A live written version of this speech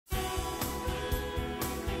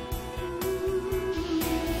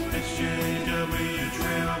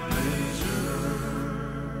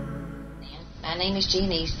name is Jean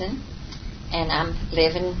Eason, and I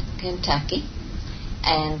live in Kentucky.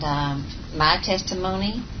 And my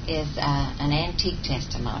testimony is an antique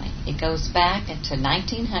testimony. It goes back into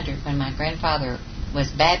 1900 when my grandfather was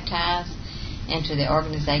baptized into the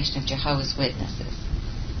organization of Jehovah's Witnesses.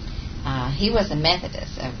 He was a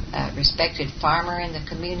Methodist, a respected farmer in the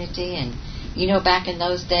community, and you know, back in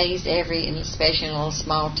those days, especially in little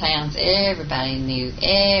small towns, everybody knew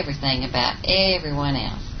everything about everyone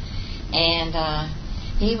else. And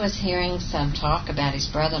he was hearing some talk about his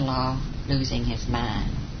brother-in-law losing his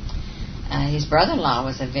mind. His brother-in-law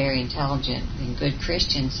was a very intelligent and good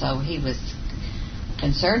Christian, so he was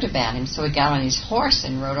concerned about him. So he got on his horse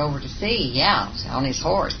and rode over to see. Yeah, on his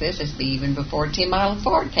horse. This is even before T-Model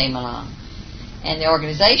Ford came along. And the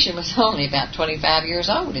organization was only about 25 years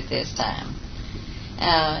old at this time.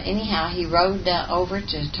 Anyhow, he rode over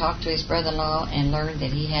to talk to his brother-in-law and learned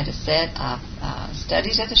that he had a set of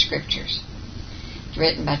studies of the Scriptures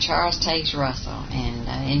written by Charles Taze Russell. And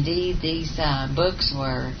indeed, these books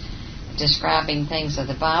were describing things of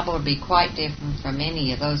the Bible would be quite different from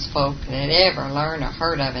any of those folk that had ever learned or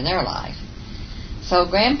heard of in their life. So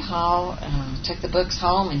Grandpa took the books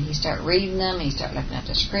home and he started reading them. He started looking at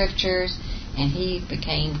the Scriptures, and he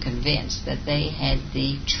became convinced that they had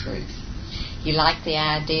the truth. He liked the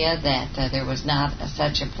idea that there was not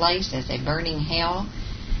such a place as a burning hell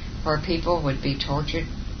where people would be tortured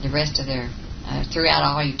the rest of their throughout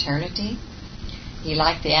all eternity. He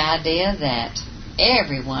liked the idea that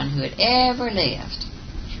everyone who had ever lived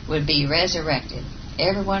would be resurrected.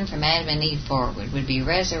 Everyone from Adam and Eve forward would be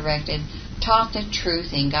resurrected, taught the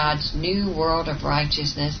truth in God's new world of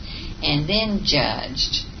righteousness, and then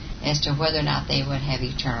judged as to whether or not they would have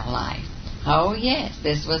eternal life. Oh, yes,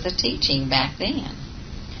 this was a teaching back then.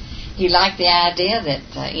 He liked the idea that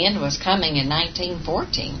the end was coming in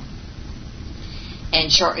 1914.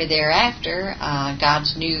 And shortly thereafter,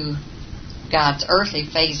 God's earthly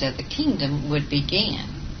phase of the kingdom would begin.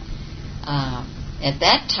 At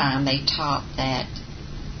that time, they taught that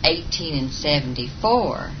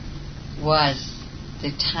 1874 was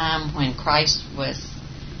the time when Christ was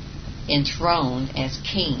enthroned as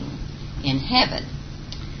king in heaven.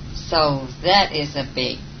 So that is a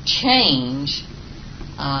big change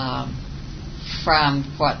from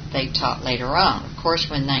what they taught later on. Of course,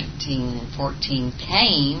 when 1914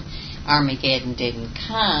 came, Armageddon didn't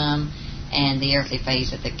come, and the earthly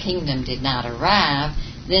phase of the kingdom did not arrive.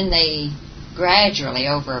 Then they gradually,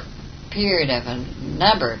 over a period of a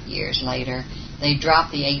number of years later, they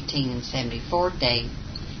dropped the 1874 date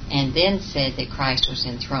and then said that Christ was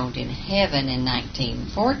enthroned in heaven in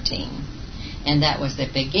 1914. And that was the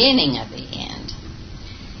beginning of the end.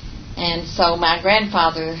 And so my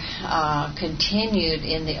grandfather continued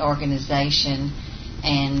in the organization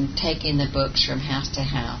and taking the books from house to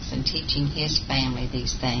house and teaching his family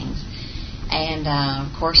these things. And,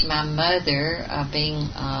 of course, my mother, being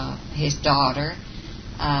his daughter,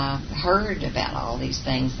 heard about all these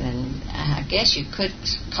things. And I guess you could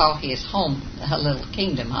call his home a little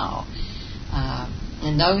kingdom hall.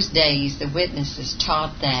 In those days, the witnesses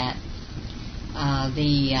taught that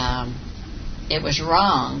it was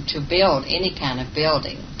wrong to build any kind of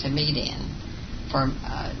building to meet in.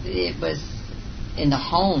 It was in the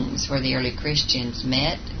homes where the early Christians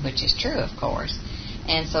met, which is true, of course.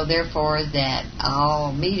 And so, therefore, that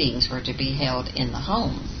all meetings were to be held in the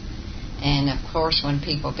homes. And, of course, when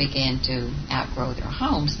people began to outgrow their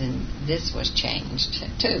homes, then this was changed,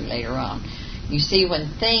 too, later on. You see, when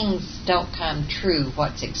things don't come true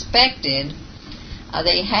what's expected,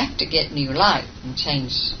 they have to get new life and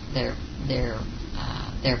change their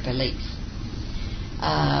belief.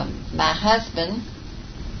 My husband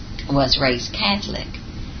was raised Catholic,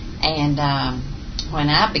 and when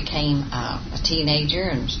I became a teenager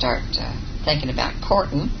and started thinking about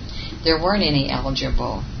courting, there weren't any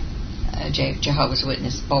eligible Jehovah's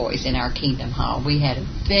Witness boys in our Kingdom Hall. We had a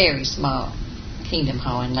very small Kingdom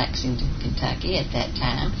Hall in Lexington, Kentucky at that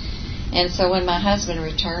time. And so when my husband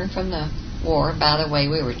returned from the war, by the way,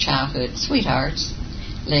 we were childhood sweethearts,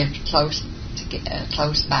 lived close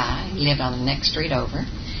by, lived on the next street over.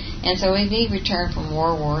 And so when he returned from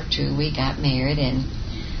World War II, we got married, and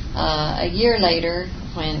a year later,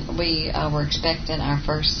 when we were expecting our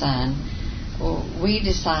first son, we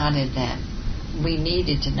decided that we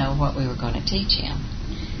needed to know what we were going to teach him.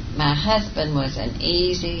 My husband was an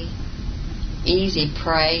easy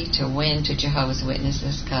prey to win to Jehovah's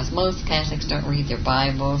Witnesses, because most Catholics don't read their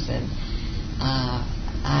Bibles, and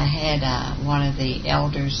I had one of the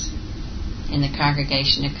elders in the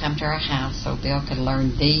congregation to come to our house so Bill could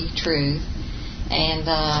learn the truth. And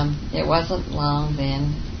it wasn't long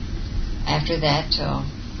then after that till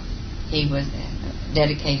he was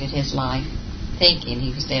dedicated his life, thinking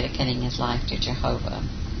he was dedicating his life to Jehovah.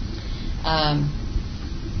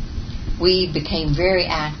 We became very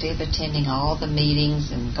active, attending all the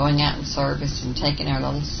meetings and going out in service and taking our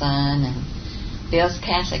little son. And Bill's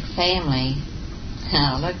Catholic family,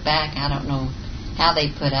 I look back, I don't know how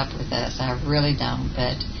they put up with us. I really don't.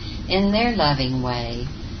 But in their loving way,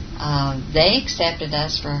 they accepted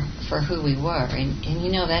us for who we were. And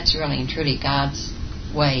you know, that's really and truly God's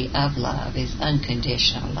way of love, is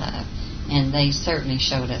unconditional love. And they certainly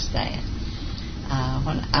showed us that.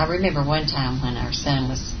 I remember one time when our son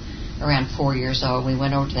was around 4 years old, we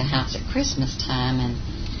went over to the house at Christmas time, and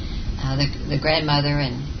the grandmother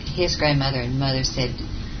and his grandmother and mother said,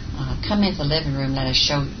 come into the living room, let us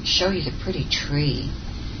show you the pretty tree.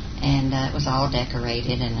 And it was all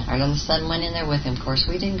decorated, and our little son went in there with him. Of course,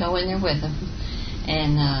 we didn't go in there with him.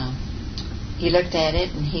 And he looked at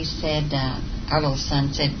it, and he said, our little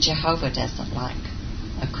son said, Jehovah doesn't like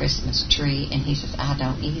a Christmas tree. And he says, I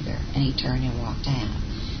don't either. And he turned and walked out.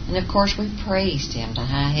 And of course, we praised him to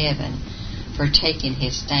high heaven for taking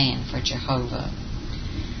his stand for Jehovah.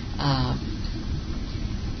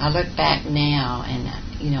 I look back now, and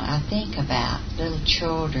I think about little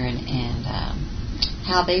children and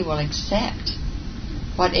how they will accept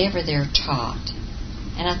whatever they're taught.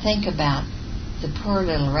 And I think about the poor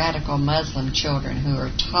little radical Muslim children who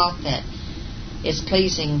are taught that it's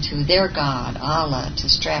pleasing to their God, Allah, to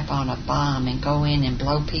strap on a bomb and go in and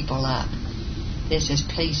blow people up. This is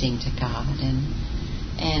pleasing to God.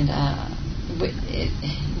 And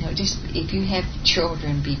just if you have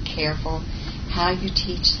children, be careful how you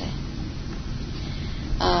teach them.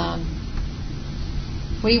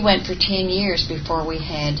 We went for 10 years before we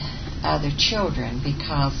had other children,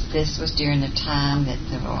 because this was during the time that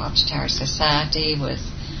the Watchtower Society was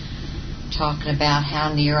talking about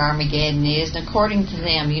how near Armageddon is. And according to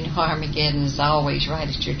them, Armageddon is always right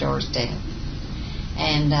at your doorstep.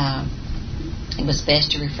 And it was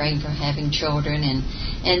best to refrain from having children. And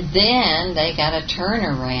then they got a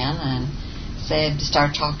turnaround and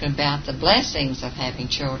start talking about the blessings of having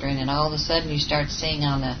children. And all of a sudden you start seeing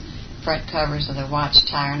on the front covers of the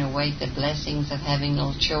Watchtower and Awake the blessings of having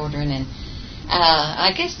little children. And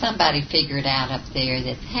I guess somebody figured out up there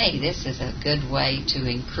that, hey, this is a good way to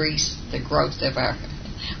increase the growth of our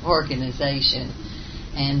organization.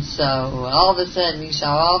 And so all of a sudden you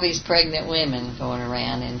saw all these pregnant women going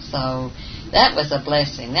around. And so that was a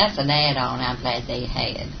blessing. That's an add-on I'm glad they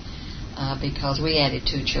had, because we added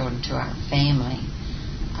 2 children to our family.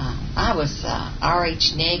 I was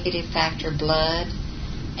Rh negative factor blood.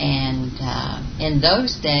 And in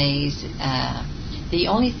those days, the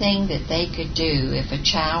only thing that they could do if a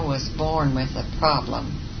child was born with a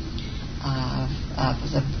problem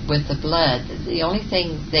with the blood, the only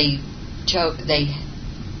thing they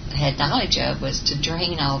had knowledge of was to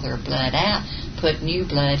drain all their blood out, put new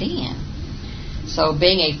blood in. So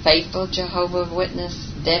being a faithful Jehovah's Witness,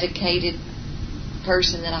 dedicated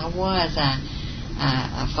person that I was,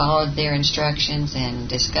 I followed their instructions and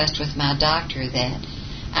discussed with my doctor that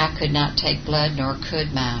I could not take blood, nor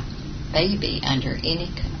could my baby under any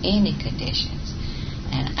conditions.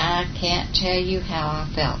 And I can't tell you how I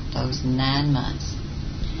felt those 9 months.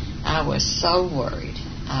 I was so worried.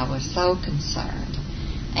 I was so concerned.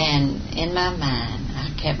 And in my mind,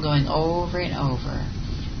 I kept going over and over,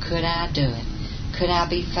 could I do it? Could I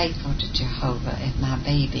be faithful to Jehovah if my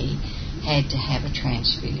baby had to have a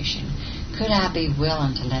transfusion? Could I be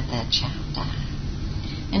willing to let that child die?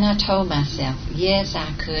 And I told myself, yes,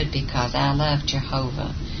 I could, because I love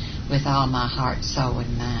Jehovah with all my heart, soul,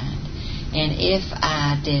 and mind. And if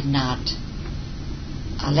I did not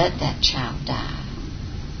let that child die,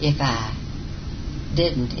 if I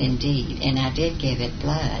didn't indeed, and I did give it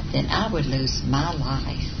blood, then I would lose my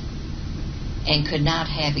life and could not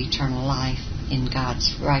have eternal life in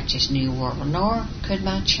God's righteous new world, nor could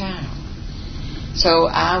my child. So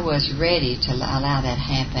I was ready to allow that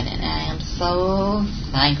happen, and I am so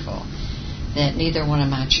thankful that neither one of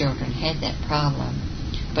my children had that problem.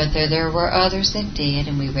 But there were others that did,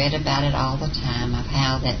 and we read about it all the time, of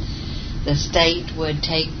how that the state would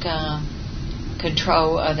take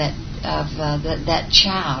control of that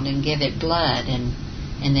child and give it blood and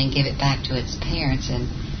then give it back to its parents. And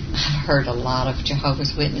I've heard a lot of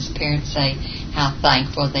Jehovah's Witness parents say how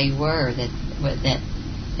thankful they were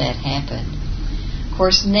that happened. Of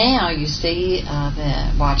course, now you see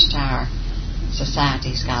the Watchtower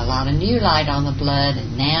Society's got a lot of new light on the blood,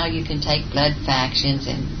 and now you can take blood fractions,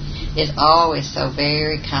 and it's always so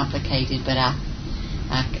very complicated. But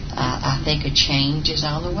I think a change is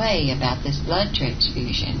on the way about this blood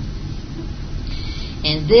transfusion.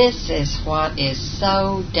 And this is what is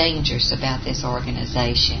so dangerous about this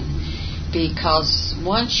organization. Because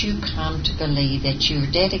once you come to believe that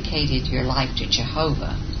you've dedicated your life to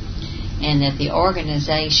Jehovah, and that the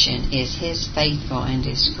organization is His faithful and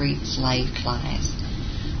discreet slave class,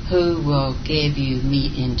 who will give you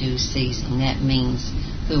meat in due season. That means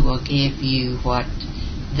who will give you what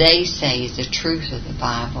they say is the truth of the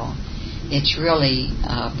Bible. It's really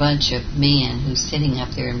a bunch of men who's sitting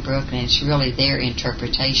up there in Brooklyn. It's really their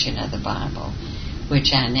interpretation of the Bible,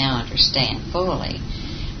 which I now understand fully.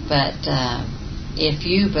 But if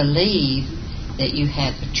you believe that you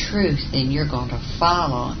have the truth, then you're going to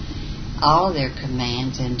follow all their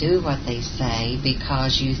commands and do what they say,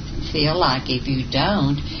 because you feel like if you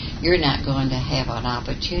don't, you're not going to have an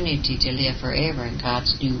opportunity to live forever in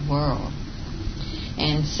God's new world.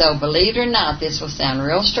 And so, believe it or not, this will sound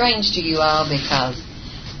real strange to you all, because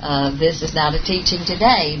this is not a teaching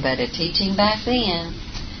today, but a teaching back then.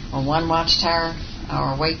 When one Watchtower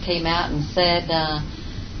or Wake came out and said,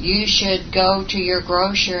 you should go to your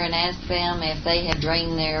grocer and ask them if they have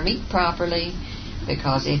drained their meat properly,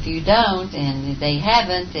 because if you don't and they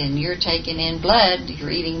haven't, then you're taking in blood, you're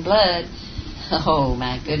eating blood. Oh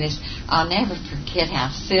my goodness, I'll never forget how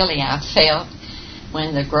silly I felt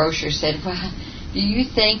when the grocer said, well, do you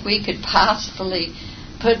think we could possibly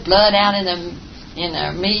put blood out in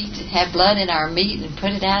our meat, have blood in our meat and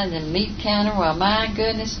put it out in the meat counter? Well, my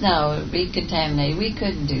goodness, no, it would be contaminated. We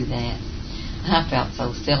couldn't do that. I felt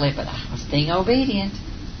so silly, but I was being obedient.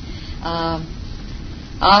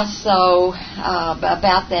 Also,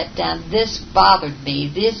 about that down, this bothered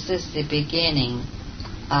me. This is the beginning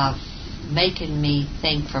of making me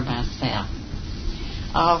think for myself.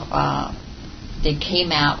 They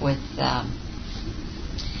came out with the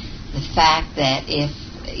fact that if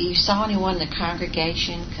you saw anyone in the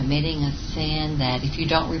congregation committing a sin, that if you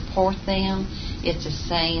don't report them, it's the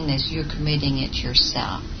same as you're committing it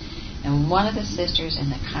yourself. And one of the sisters in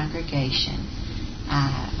the congregation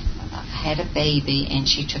had a baby, and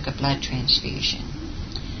she took a blood transfusion.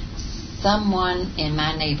 Someone in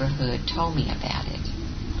my neighborhood told me about it.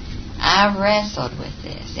 I wrestled with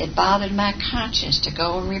this. It bothered my conscience to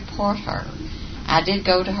go and report her. I did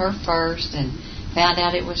go to her first and found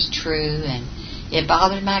out it was true, and it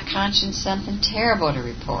bothered my conscience something terrible to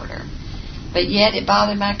report her. But yet it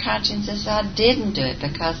bothered my conscience as I didn't do it,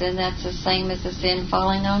 because then that's the same as the sin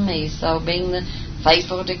falling on me. So being the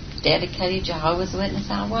faithful, dedicated Jehovah's Witness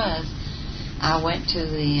I went to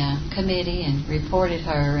the committee and reported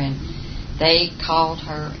her, and they called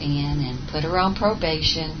her in and put her on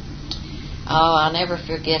probation. Oh, I'll never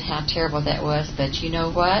forget how terrible that was. But you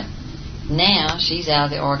know what? Now she's out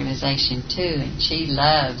of the organization too, and she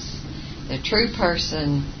loves the true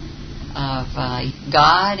person of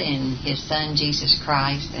God and His Son Jesus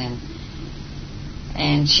Christ,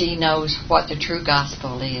 and she knows what the true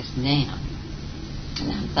gospel is now,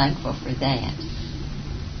 and I'm thankful for that.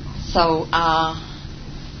 So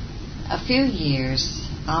a few years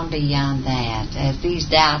on beyond that, as these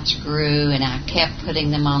doubts grew and I kept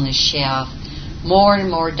putting them on the shelf, more and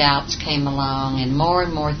more doubts came along, and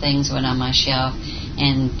more things went on my shelf,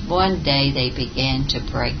 and one day they began to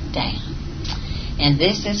break down. And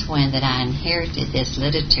this is when that I inherited this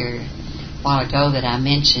literature a while ago that I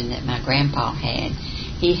mentioned that my grandpa had.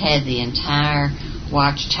 He had the entire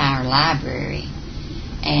Watchtower library,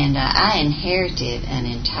 and I inherited an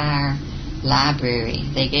entire library.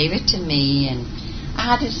 They gave it to me, and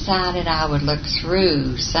I decided I would look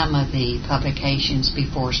through some of the publications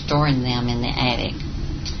before storing them in the attic.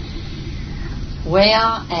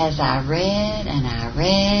 Well, as I read and I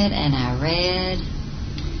read and I read,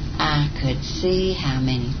 I could see how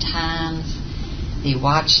many times the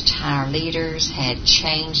Watchtower leaders had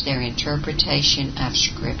changed their interpretation of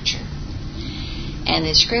Scripture. And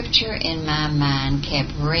the Scripture in my mind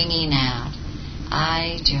kept ringing out,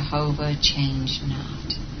 I, Jehovah, change not.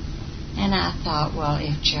 And I thought, well,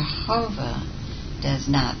 if Jehovah does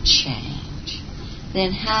not change,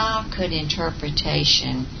 then how could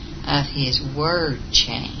interpretation of His Word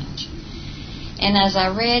change? And as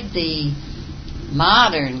I read the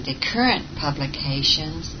current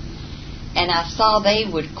publications, and I saw they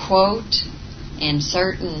would quote in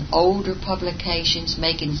certain older publications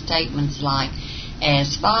making statements like,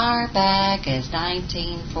 as far back as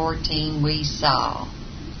 1914 we saw,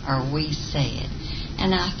 or we said.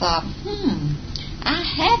 And I thought, I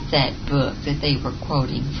had that book that they were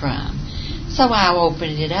quoting from. So I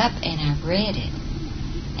opened it up and I read it.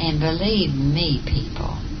 And believe me,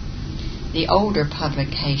 people, the older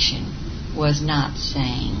publication was not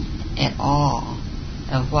saying at all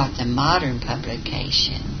of what the modern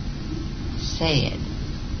publication said.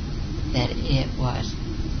 that it was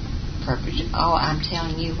perpetrated. Oh, I'm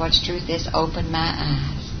telling you what's truth. This opened my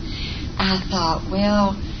eyes. I thought,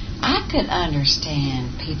 well, I could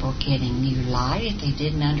understand people getting new light if they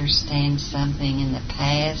didn't understand something in the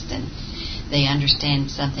past and they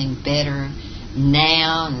understand something better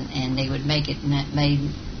now, and they would make it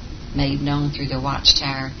made known through the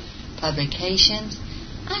Watchtower publications.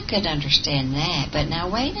 I could understand that. But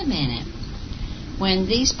now wait a minute. When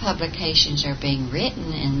these publications are being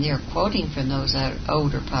written and they're quoting from those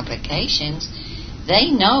older publications,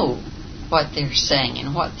 they know what they're saying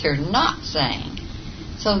and what they're not saying.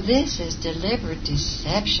 So this is deliberate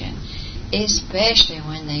deception, especially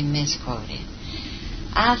when they misquote it.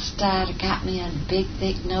 I got me a big,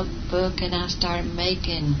 thick notebook, and I started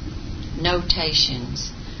making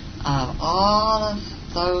notations of all of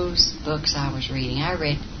those books I was reading. I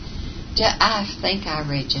think I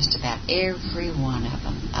read just about every one of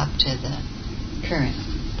them up to the current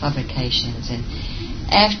publications. And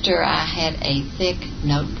after I had a thick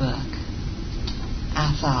notebook,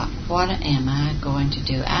 I thought, what am I going to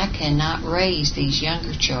do? I cannot raise these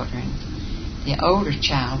younger children. The older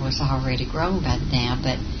child was already grown by now,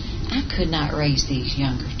 but I could not raise these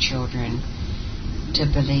younger children to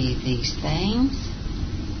believe these things.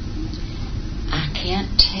 I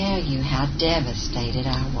can't tell you how devastated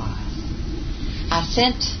I was. I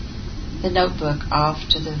sent the notebook off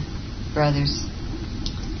to the brothers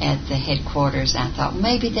at the headquarters. I thought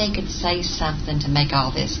maybe they could say something to make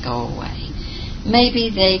all this go away. Maybe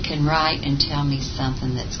they can write and tell me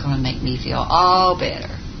something that's going to make me feel all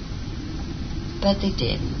better. But they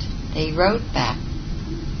didn't. They wrote back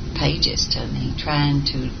pages to me trying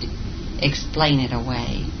to explain it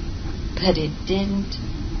away. But it didn't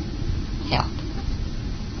help.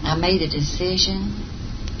 I made a decision,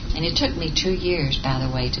 and it took me 2 years, by the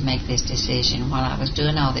way, to make this decision while I was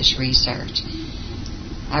doing all this research.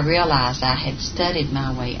 I realized I had studied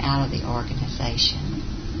my way out of the organization,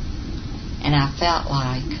 and I felt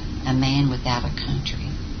like a man without a country.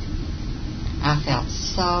 I felt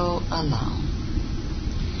so alone.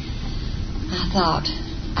 I thought,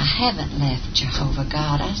 I haven't left Jehovah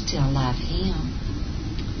God. I still love Him.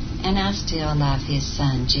 And I still love His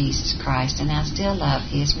Son, Jesus Christ. And I still love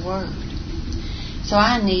His Word. So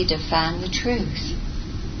I need to find the truth.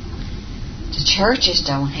 The churches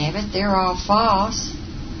don't have it. They're all false.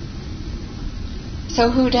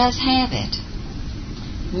 So who does have it?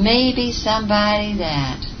 Maybe somebody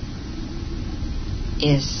that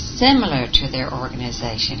is similar to their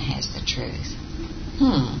organization has the truth.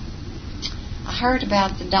 I heard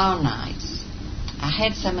about the Dawnites. I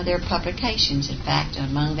had some of their publications, in fact,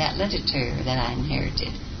 among that literature that I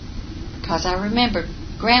inherited. Because I remember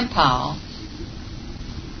Grandpa,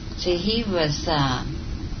 see, Grandpa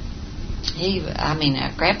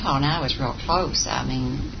and I was real close. I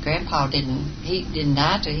mean, Grandpa didn't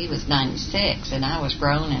die till he was 96, and I was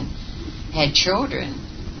grown and had children.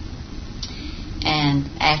 And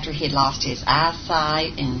after he'd lost his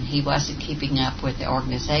eyesight and he wasn't keeping up with the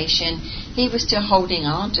organization, he was still holding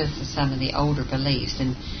on to some of the older beliefs.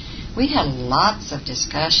 And we had lots of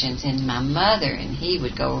discussions, and my mother and he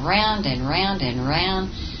would go round and round and round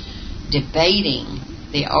debating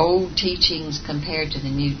the old teachings compared to the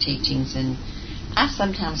new teachings. And I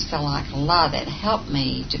sometimes felt like a lot of that helped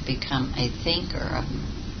me to become a thinker of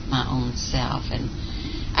my own self. And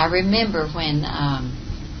I remember when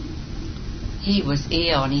he was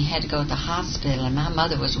ill and he had to go to the hospital, and my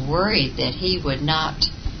mother was worried that he would not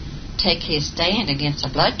take his stand against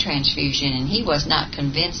a blood transfusion, and he was not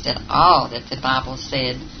convinced at all that the Bible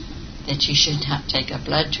said that you should not take a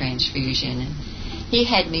blood transfusion. And he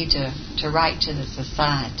had me to write to the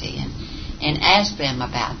society and ask them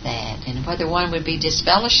about that, and whether one would be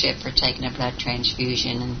disfellowshipped for taking a blood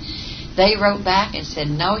transfusion. And they wrote back and said,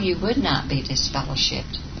 no, you would not be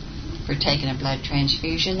disfellowshipped for taking a blood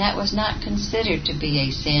transfusion. That was not considered to be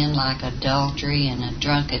a sin like adultery and a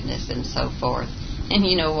drunkenness and so forth. And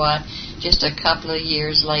you know what? Just a couple of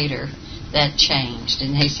years later, that changed,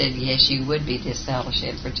 and they said, yes, you would be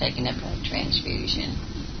disfellowshipped for taking a blood transfusion.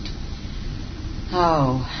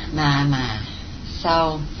 Oh, my.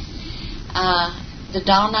 So, the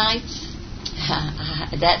Dawnites,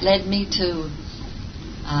 that led me to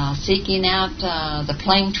seeking out the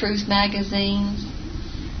Plain Truth magazines,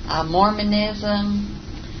 Mormonism,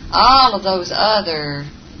 all of those other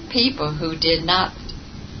people who did not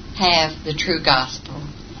have the true gospel.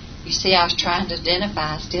 You see, I was trying to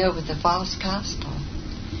identify still with the false gospel.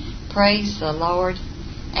 Praise the Lord,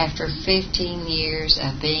 after 15 years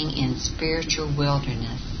of being in spiritual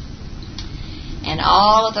wilderness. And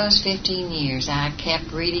all of those 15 years, I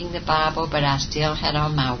kept reading the Bible, but I still had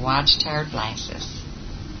on my Watchtower glasses.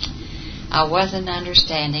 I wasn't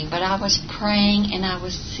understanding, but I was praying and I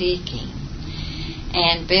was seeking.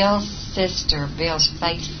 And Bill's sister, Bill's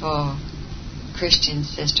faithful Christian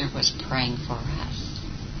sister, was praying for us.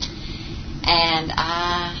 And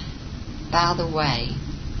by the way,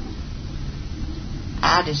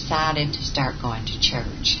 I decided to start going to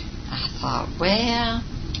church. I thought, well,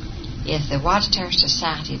 if the Watchtower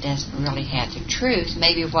Society doesn't really have the truth,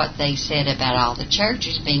 maybe what they said about all the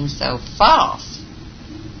churches being so false,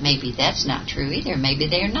 maybe that's not true either. Maybe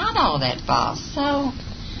they're not all that false. So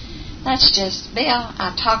Bill,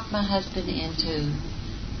 I talked my husband into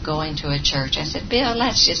going to a church. I said, Bill,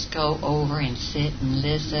 let's just go over and sit and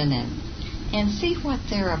listen and see what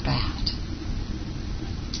they're about.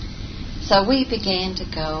 So we began to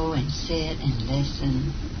go and sit and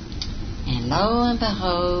listen. And lo and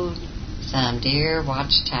behold, some dear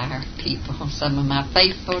Watchtower people, some of my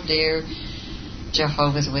faithful dear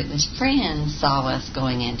Jehovah's Witness friends saw us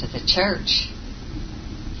going into the church.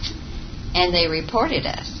 And they reported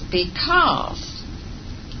us because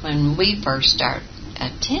when we first started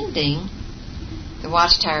attending, the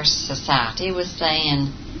Watchtower Society was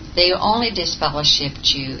saying they only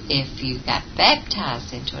disfellowshipped you if you got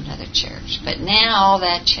baptized into another church. But now all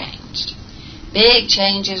that changed. Big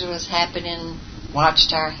changes was happening in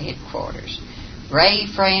Watchtower headquarters. Ray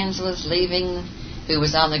Franz was leaving, who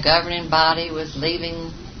was on the governing body, was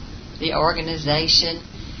leaving the organization.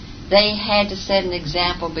 They had to set an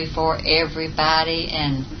example before everybody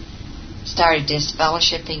and started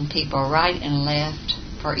disfellowshipping people right and left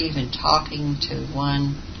for even talking to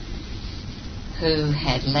one who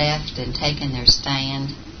had left and taken their stand.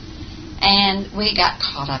 And we got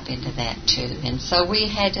caught up into that too. And so we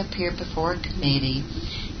had to appear before a committee,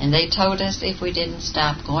 and they told us if we didn't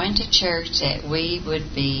stop going to church that we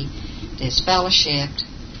would be disfellowshipped.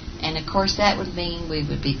 And of course that would mean we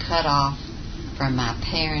would be cut off from my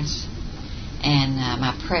parents. And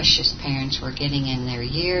my precious parents were getting in their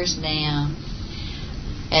years now.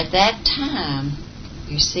 At that time,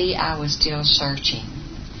 you see, I was still searching.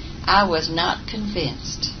 I was not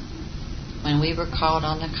convinced when we were called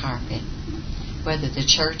on the carpet whether the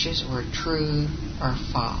churches were true or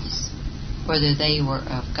false, whether they were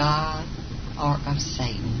of God or of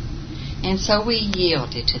Satan. And so we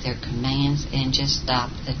yielded to their commands and just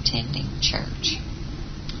stopped attending church.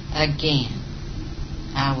 Again,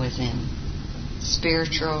 I was in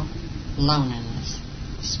spiritual loneliness,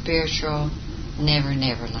 spiritual never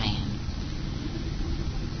land.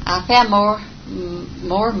 I found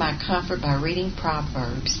more of my comfort by reading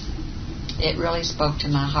Proverbs. It really spoke to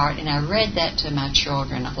my heart, and I read that to my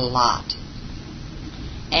children a lot.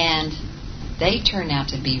 And they turned out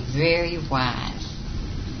to be very wise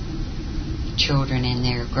children in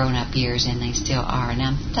their grown-up years, and they still are. And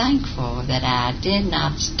I'm thankful that I did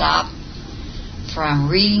not stop from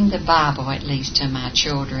reading the Bible, at least to my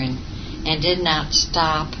children, and did not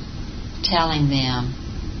stop telling them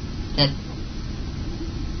that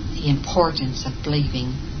the importance of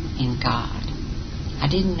believing in God. I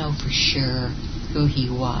didn't know for sure who He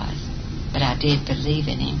was, but I did believe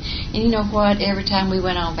in Him. And you know what? Every time we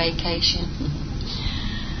went on vacation,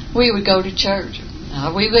 we would go to church.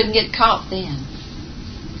 We wouldn't get caught then.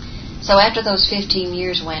 So after those 15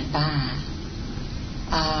 years went by,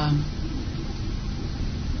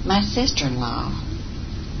 my sister-in-law,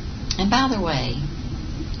 and by the way,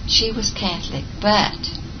 she was Catholic, but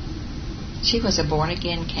she was a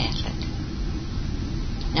born-again Catholic.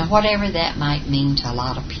 Now, whatever that might mean to a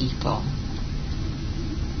lot of people,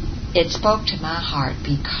 it spoke to my heart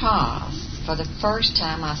because for the first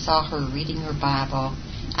time I saw her reading her Bible.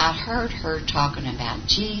 I heard her talking about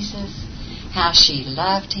Jesus, how she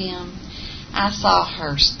loved Him. I saw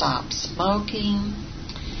her stop smoking.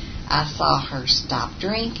 I saw her stop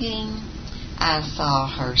drinking. I saw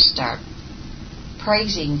her start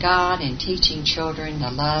praising God and teaching children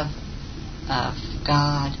the love of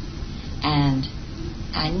God. And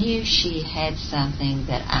I knew she had something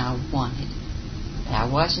that I wanted, but I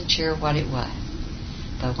wasn't sure what it was.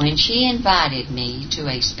 But when she invited me to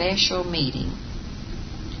a special meeting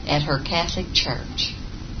at her Catholic church,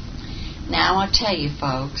 now I'll tell you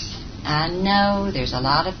folks, I know there's a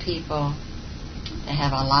lot of people that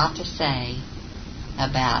have a lot to say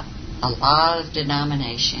about a lot of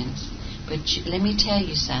denominations, but let me tell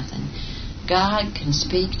you something. God can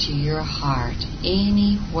speak to your heart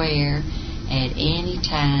anywhere at any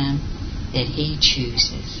time that He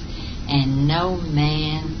chooses. And no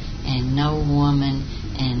man and no woman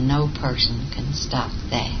and no person can stop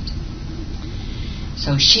that.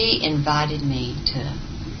 So she invited me to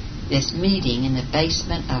this meeting in the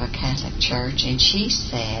basement of a Catholic church, and she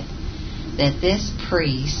said, that this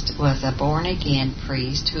priest was a born-again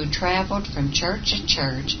priest who traveled from church to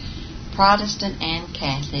church, Protestant and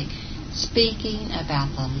Catholic, speaking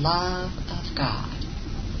about the love of God.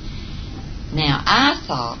 Now, I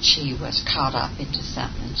thought she was caught up into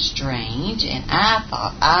something strange, and I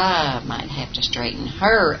thought I might have to straighten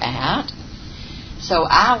her out. So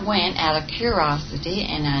I went out of curiosity,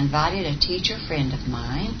 and I invited a teacher friend of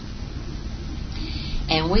mine,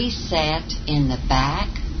 and we sat in the back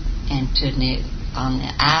and on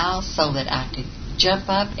the aisle so that I could jump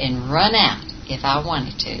up and run out if I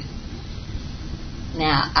wanted to.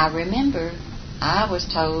 Now, I remember I was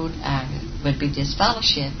told I would be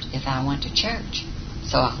disfellowshipped if I went to church.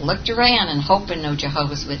 So I looked around and hoping no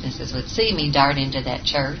Jehovah's Witnesses would see me dart into that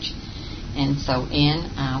church. And so in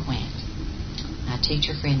I went. My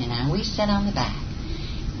teacher friend and I, we sat on the back.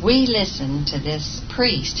 We listened to this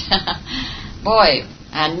priest. Boy,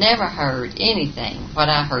 I never heard anything what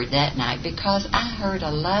I heard that night, because I heard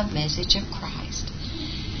a love message of Christ.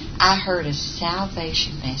 I heard a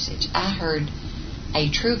salvation message. I heard a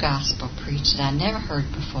true gospel preached that I never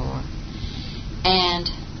heard before. And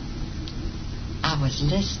I was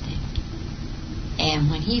listening. And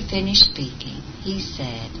when he finished speaking, he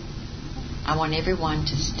said, I want everyone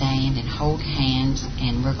to stand and hold hands,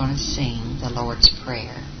 and we're going to sing the Lord's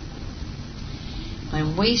Prayer.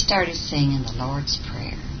 When we started singing the Lord's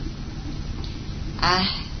Prayer,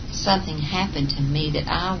 something happened to me that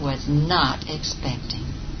I was not expecting.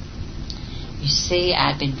 You see,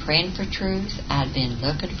 I'd been praying for truth. I'd been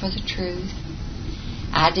looking for the truth.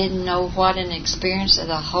 I didn't know what an experience of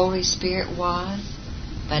the Holy Spirit was,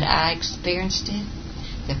 but I experienced it.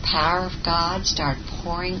 The power of God started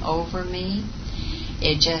pouring over me.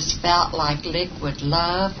 It just felt like liquid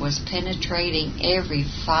love was penetrating every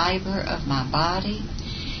fiber of my body.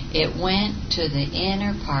 It went to the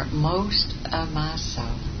inner part most of my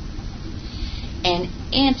soul. And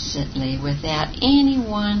instantly, without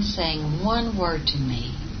anyone saying one word to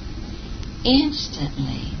me,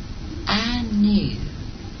 instantly I knew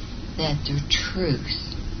that the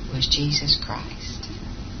truth was Jesus Christ.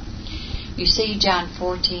 You see, John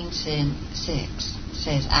 14:6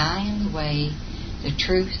 says, I am the way, the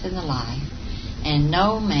truth, and the life, and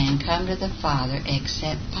no man come to the Father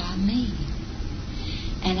except by me.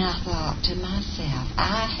 And I thought to myself,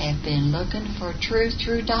 I have been looking for truth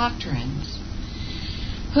through doctrines.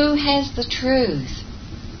 Who has the truth?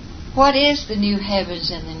 What is the new heavens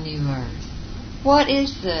and the new earth? What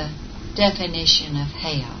is the definition of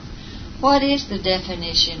hell? What is the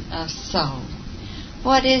definition of soul?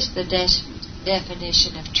 What is the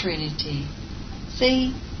definition of Trinity?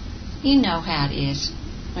 See, you know how it is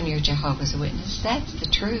when you're Jehovah's Witness. That's the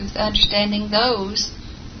truth, understanding those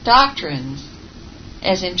doctrines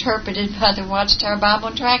as interpreted by the Watchtower Bible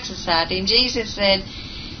and Tract Society. And Jesus said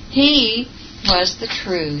He was the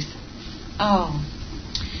truth. Oh,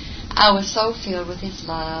 I was so filled with His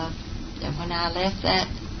love that when I left that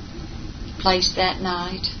place that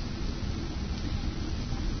night,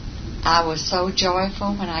 I was so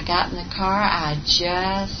joyful. When I got in the car, I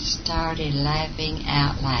just started laughing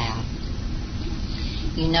out loud.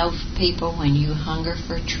 You know, people, when you hunger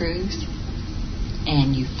for truth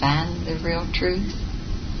and you find the real truth,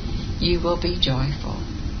 you will be joyful.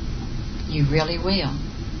 You really will.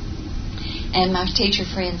 And my teacher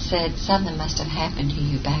friend said, something must have happened to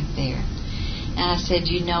you back there. And I said,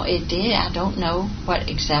 you know, it did. I don't know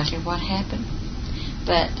exactly what happened.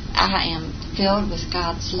 But I am filled with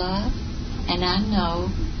God's love, and I know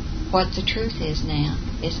what the truth is now.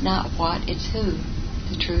 It's not what, it's who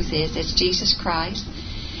the truth is. It's Jesus Christ,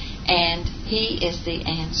 and He is the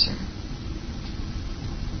answer.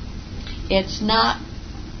 It's not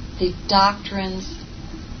the doctrines,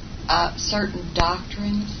 certain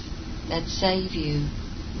doctrines that save you.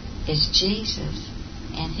 It's Jesus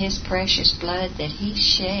and His precious blood that He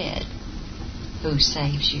shed who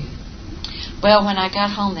saves you. Well, when I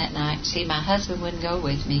got home that night, see, my husband wouldn't go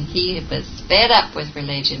with me. He was fed up with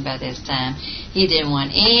religion by this time. He didn't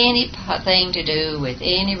want anything to do with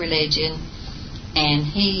any religion. And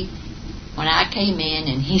when I came in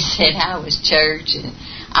and he said I was church, and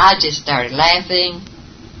I just started laughing.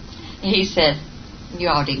 He said, you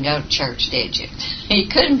all didn't go to church, did you? He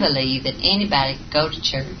couldn't believe that anybody could go to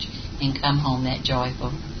church and come home that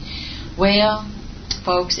joyful. Well,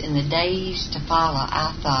 folks, in the days to follow,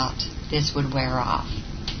 I thought this would wear off.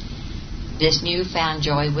 This newfound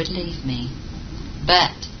joy would leave me.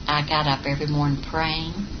 But I got up every morning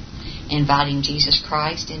praying, inviting Jesus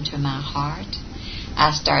Christ into my heart.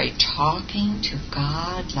 I started talking to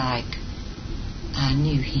God like I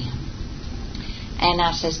knew Him. And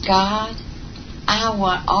I says, God, I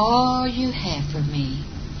want all You have for me.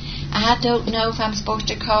 I don't know if I'm supposed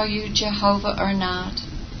to call you Jehovah or not.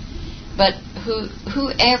 But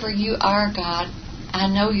whoever you are, God, I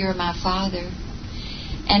know you're my Father.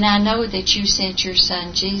 And I know that you sent your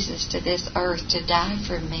Son Jesus to this earth to die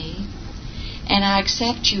for me. And I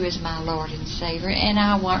accept you as my Lord and Savior. And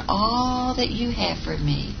I want all that you have for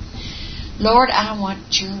me. Lord, I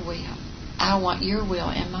want your will. I want your will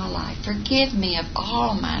in my life. Forgive me of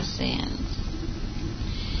all my sins.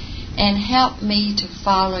 And help me to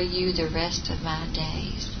follow you the rest of my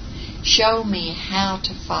days. Show me how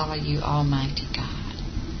to follow you, Almighty God.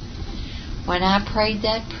 When I prayed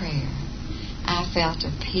that prayer, I felt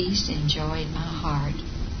a peace and joy in my heart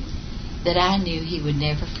that I knew He would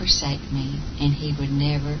never forsake me and He would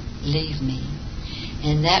never leave me.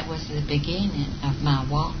 And that was the beginning of my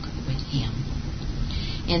walk with Him.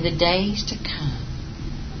 In the days to come,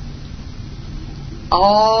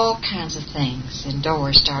 all kinds of things and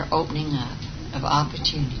doors start opening up of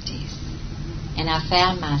opportunities. And I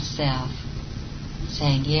found myself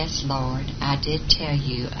saying, yes, Lord, I did tell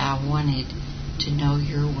you I wanted to know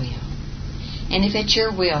your will. And if it's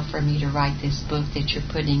your will for me to write this book, that you're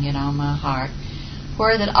putting it on my heart,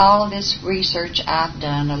 where that all of this research I've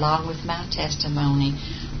done, along with my testimony,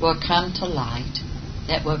 will come to light,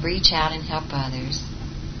 that will reach out and help others,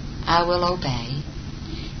 I will obey.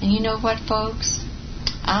 And you know what, folks?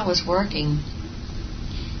 I was working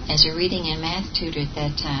as a reading and math tutor at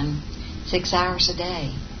that time, 6 hours a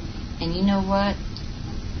day. And you know what?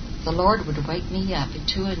 The Lord would wake me up at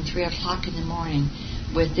 2 and 3 o'clock in the morning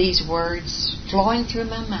with these words flowing through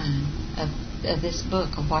my mind of this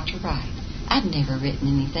book of what to write. I'd never written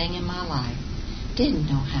anything in my life. Didn't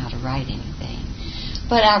know how to write anything.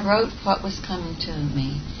 But I wrote what was coming to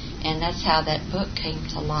me, and that's how that book came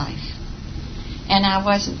to life. And I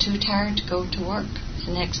wasn't too tired to go to work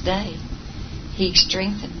the next day. He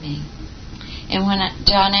strengthened me. And when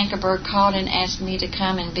John Ankerberg called and asked me to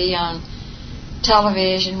come and be on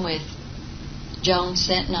television with Joan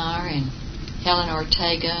Centnar and Helen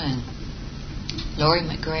Ortega and Lori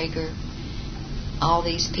McGregor, all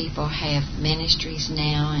these people have ministries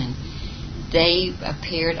now, and they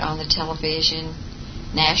appeared on the television,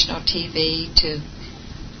 national TV.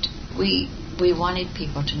 We wanted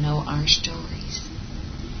people to know our stories.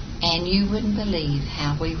 And you wouldn't believe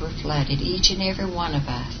how we were flooded, each and every one of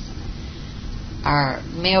us. Our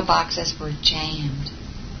mailboxes were jammed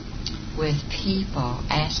with people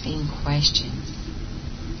asking questions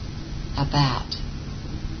about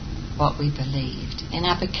what we believed. And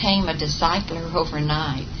I became a discipler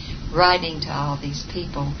overnight, writing to all these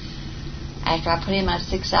people. After I put in my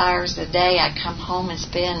 6 hours a day, I'd come home and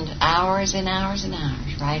spend hours and hours and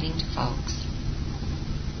hours writing to folks.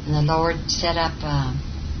 And the Lord set up a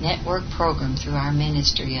network program through our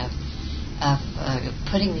ministry of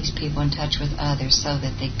putting these people in touch with others so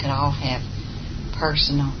that they could all have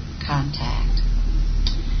personal contact.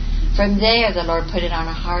 From there, the Lord put it on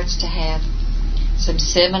our hearts to have some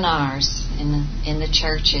seminars in the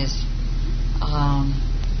churches,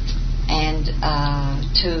 and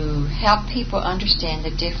to help people understand the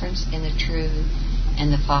difference in the true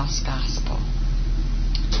and the false gospel.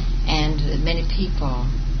 And many people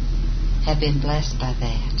have been blessed by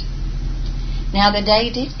that. Now, the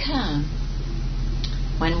day did come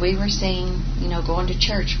when we were seeing, going to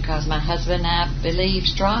church, because my husband and I believe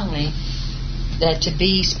strongly that to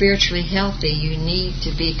be spiritually healthy, you need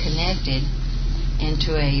to be connected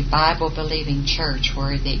into a Bible-believing church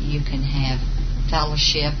where that you can have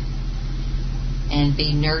fellowship and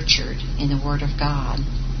be nurtured in the Word of God.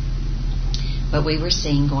 But we were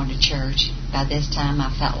seeing going to church. By this time,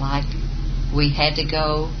 I felt like we had to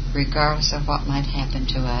go regardless of what might happen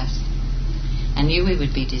to us. I knew we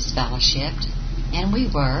would be disfellowshipped, and we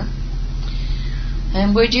were.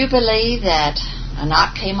 And would you believe that a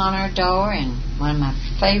knock came on our door, and one of my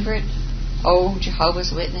favorite old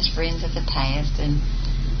Jehovah's Witness friends of the past and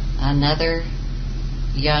another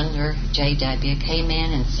younger JW came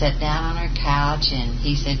in and sat down on our couch, and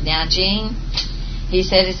he said, "Now, Jean," he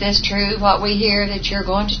said, "is this true, what we hear, that you're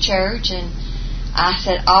going to church?" And I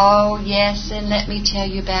said, "Oh, yes, and let me tell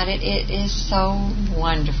you about it. It is so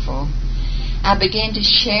wonderful." I began to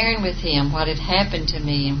share with him what had happened to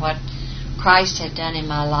me and what Christ had done in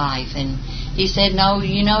my life. And he said, "No,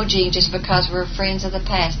 Jean, just because we're friends of the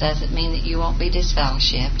past doesn't mean that you won't be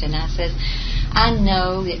disfellowshipped." And I said, "I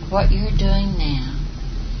know that what you're doing now,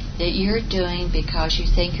 that you're doing because you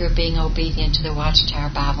think you're being obedient to the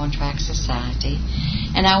Watchtower Bible and Tract Society.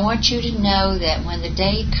 And I want you to know that when the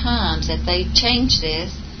day comes that they change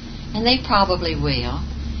this, and they probably will,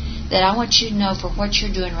 that I want you to know for what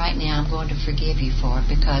you're doing right now, I'm going to forgive you for it,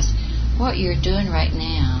 because what you're doing right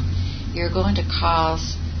now, you're going to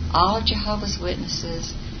cause all of Jehovah's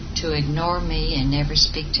Witnesses to ignore me and never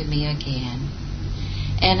speak to me again.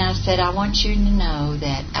 And I said, I want you to know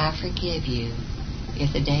that I forgive you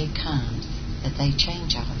if the day comes that they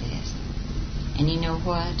change all this. And you know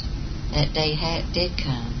what? That day did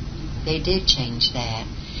come. They did change that.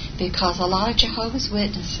 Because a lot of Jehovah's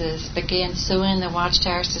Witnesses began suing the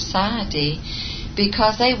Watchtower Society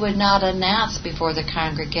because they would not announce before the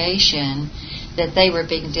congregation that they were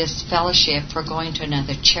being disfellowshipped for going to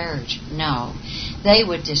another church. No. They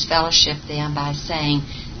would disfellowship them by saying,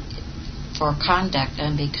 for conduct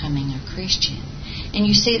unbecoming a Christian. And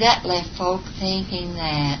you see, that left folk thinking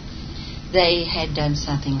that they had done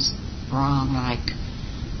something wrong, like,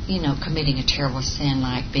 committing a terrible sin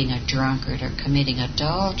like being a drunkard or committing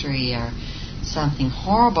adultery or something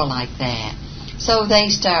horrible like that. So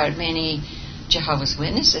many Jehovah's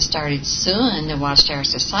Witnesses started suing the Watchtower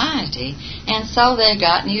Society, and so they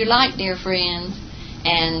got new light, dear friends,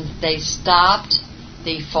 and they stopped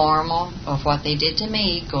the formal of what they did to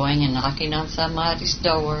me, going and knocking on somebody's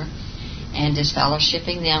door and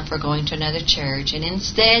disfellowshipping them for going to another church, and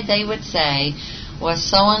instead they would say, well,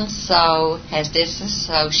 so-and-so has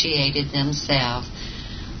disassociated themselves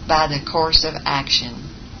by the course of action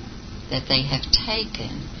that they have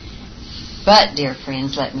taken. But, dear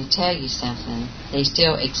friends, let me tell you something. They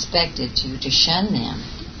still expected you to shun them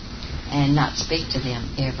and not speak to them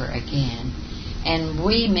ever again. And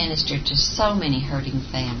we ministered to so many hurting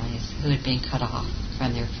families who had been cut off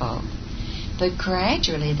from their folk. But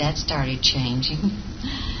gradually that started changing.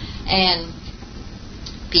 And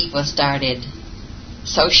people started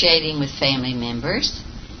associating with family members.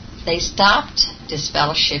 They stopped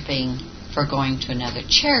disfellowshipping for going to another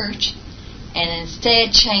church and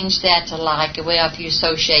instead changed that to if you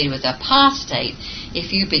associated with apostate,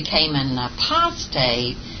 if you became an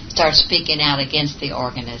apostate, start speaking out against the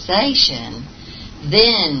organization,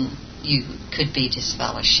 then you could be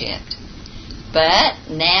disfellowshipped. But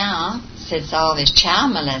now, since all this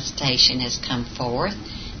child molestation has come forth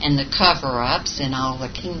and the cover-ups in all the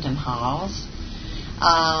kingdom halls,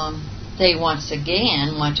 they once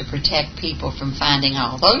again want to protect people from finding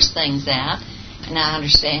all those things out. And I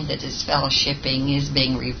understand that disfellowshipping is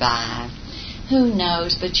being revived. Who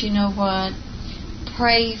knows? But you know what?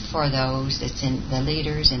 Pray for those that's in the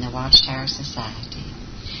leaders in the Watchtower Society.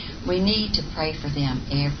 We need to pray for them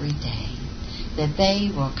every day, that they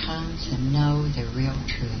will come to know the real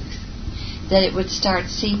truth, that it would start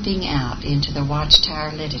seeping out into the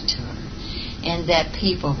Watchtower literature, and that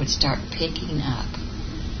people would start picking up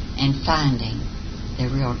and finding the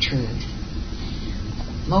real truth.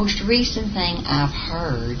 Most recent thing I've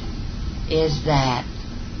heard is that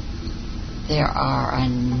there are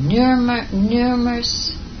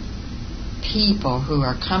numerous people who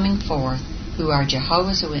are coming forth who are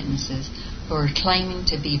Jehovah's Witnesses, who are claiming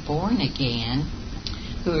to be born again,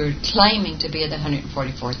 who are claiming to be the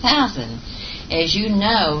 144,000. As you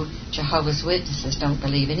know, Jehovah's Witnesses don't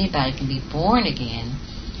believe anybody can be born again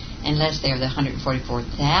unless they're the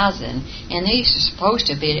 144,000. And these are supposed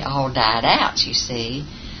to be all died out, you see.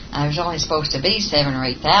 There's only supposed to be 7,000 or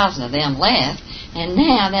 8,000 of them left. And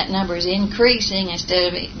now that number is increasing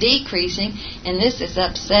instead of decreasing. And this is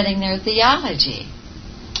upsetting their theology.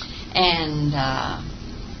 And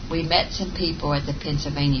we met some people at the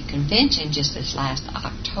Pennsylvania Convention just this last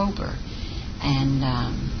October. And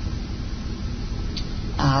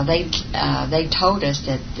they told us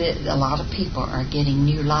that a lot of people are getting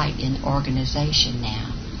new light in the organization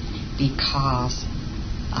now because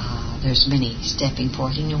there's many stepping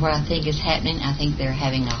forth. You know what I think is happening? I think they're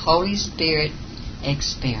having a Holy Spirit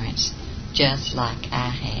experience, just like I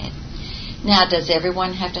had. Now, does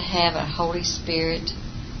everyone have to have a Holy Spirit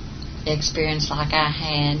experience like I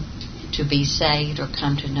had to be saved or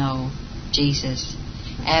come to know Jesus?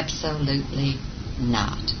 Absolutely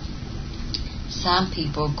not. Some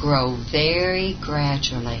people grow very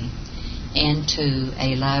gradually into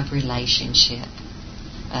a love relationship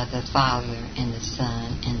of the Father and the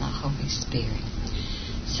Son and the Holy Spirit.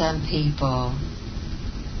 Some people,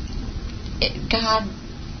 God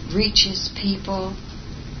reaches people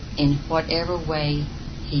in whatever way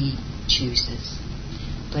He chooses.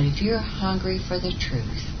 But if you're hungry for the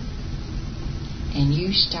truth and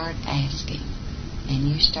you start asking and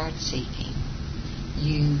you start seeking,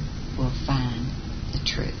 you will find the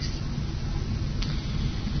truth.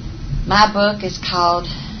 My book is called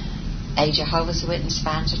A Jehovah's Witness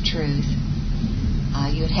Finds the Truth.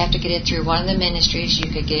 You would have to get it through one of the ministries. You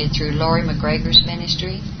could get it through Lori McGregor's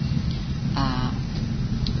ministry,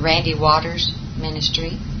 Randy Waters'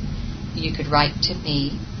 ministry. You could write to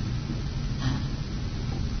me,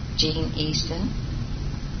 Eason,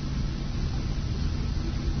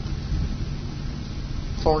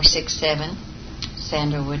 467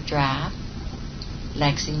 Sandalwood Drive,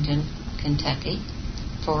 Lexington, Kentucky,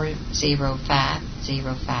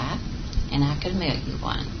 40505, and I can mail you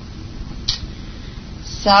one.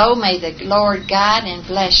 So may the Lord guide and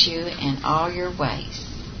bless you in all your ways.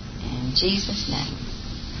 In Jesus' name,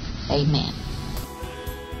 amen.